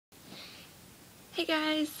Hey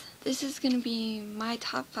guys, this is gonna be my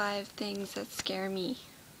top 5 things that scare me,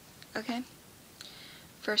 okay?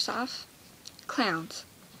 First off, clowns.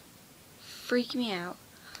 Freak me out.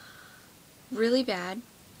 Really bad.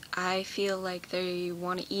 I feel like they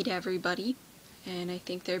want to eat everybody, and I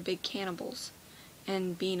think they're big cannibals,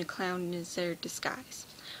 and being a clown is their disguise.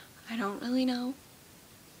 I don't really know,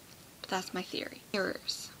 but that's my theory.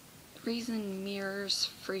 Mirrors. The reason mirrors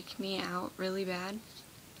freak me out really bad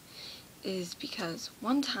is because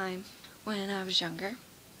one time when I was younger,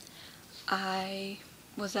 I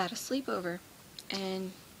was at a sleepover,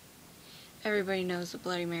 and everybody knows the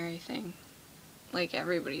Bloody Mary thing. Like,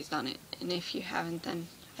 everybody's done it, and if you haven't, then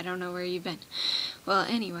I don't know where you've been. Well,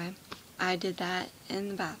 anyway, I did that in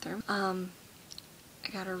the bathroom. I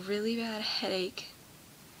got a really bad headache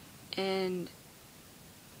and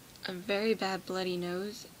a very bad bloody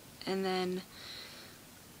nose, and then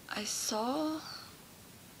I saw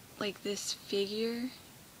like this figure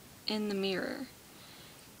in the mirror,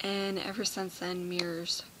 and ever since then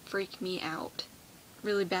mirrors freak me out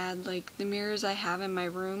really bad. Like, the mirrors I have in my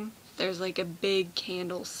room, there's like a big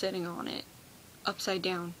candle sitting on it upside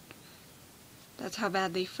down. That's how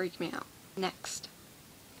bad they freak me out. Next,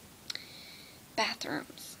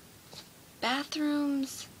 bathrooms.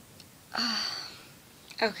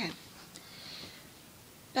 Okay,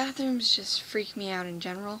 bathrooms just freak me out in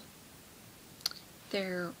general.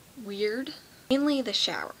 They're weird. Mainly the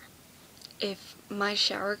shower. If my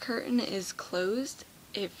shower curtain is closed,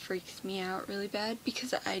 it freaks me out really bad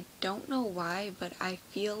because I don't know why, but I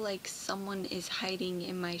feel like someone is hiding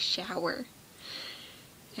in my shower.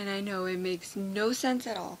 And I know it makes no sense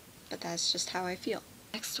at all, but that's just how I feel.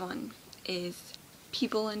 Next one is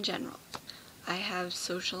people in general. I have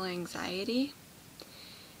social anxiety,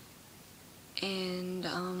 and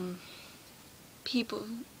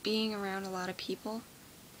being around a lot of people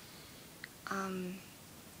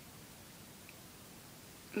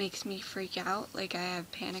makes me freak out. Like, I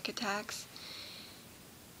have panic attacks,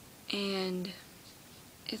 and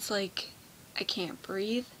it's like I can't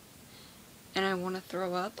breathe and I want to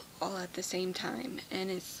throw up all at the same time,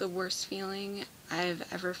 and it's the worst feeling I've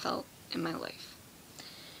ever felt in my life.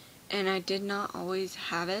 And I did not always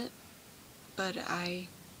have it, but I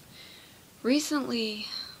recently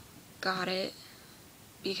got it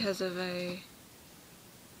because of a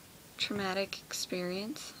traumatic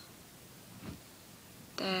experience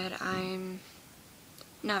that I'm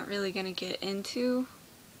not really going to get into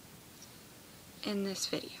in this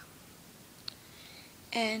video.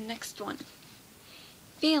 And next one,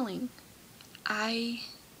 failing. I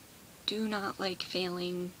do not like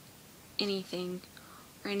failing anything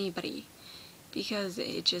or anybody because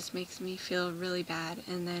it just makes me feel really bad,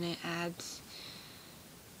 and then it adds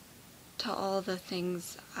to all the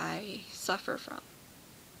things I suffer from.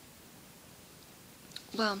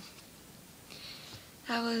 Well,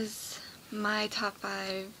 that was my top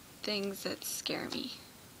 5 things that scare me.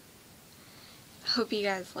 Hope you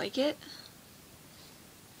guys like it,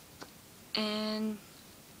 and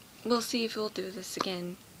we'll see if we'll do this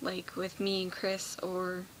again, like with me and Chris,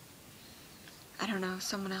 or I don't know,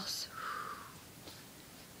 someone else.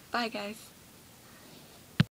 Bye guys.